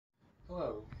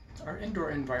Hello. Our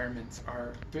indoor environments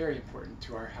are very important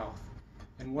to our health,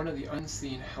 and one of the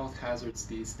unseen health hazards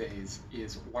these days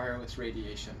is wireless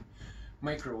radiation.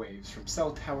 Microwaves from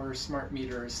cell towers, smart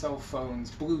meters, cell phones,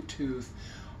 Bluetooth,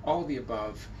 all the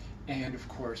above, and of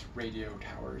course radio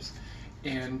towers.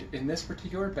 And in this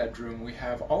particular bedroom we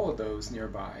have all of those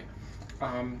nearby.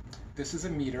 This is a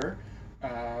meter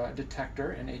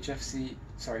detector, an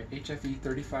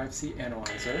HFE35C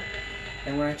analyzer,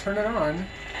 and when I turn it on,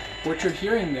 what you're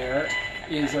hearing there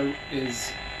is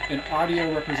an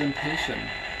audio representation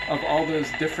of all those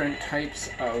different types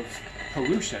of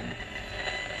pollution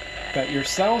that your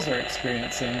cells are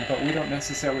experiencing, but we don't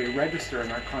necessarily register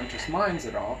in our conscious minds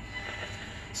at all.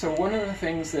 So one of the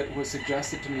things that was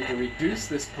suggested to me to reduce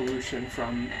this pollution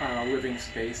from living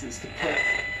space is to put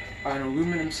an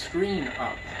aluminum screen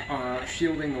up,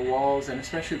 shielding the walls and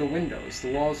especially the windows.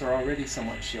 The walls are already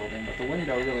somewhat shielding, but the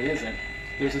window really isn't.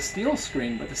 There's a steel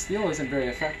screen, but the steel isn't very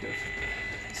effective.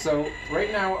 So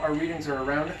right now our readings are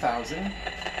around 1,000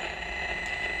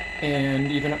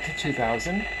 and even up to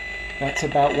 2,000. That's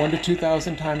about 1,000 to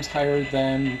 2,000 times higher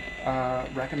than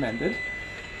recommended.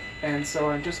 And so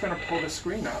I'm just going to pull the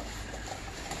screen up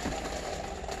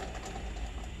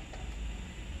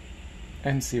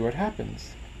and see what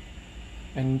happens.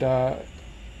 And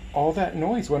all that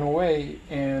noise went away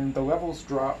and the levels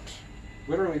dropped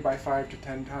literally by 5 to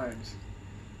 10 times.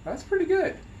 That's pretty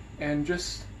good. And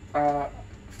just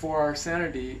for our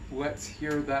sanity, let's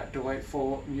hear that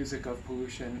delightful music of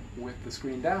pollution with the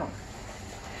screen down.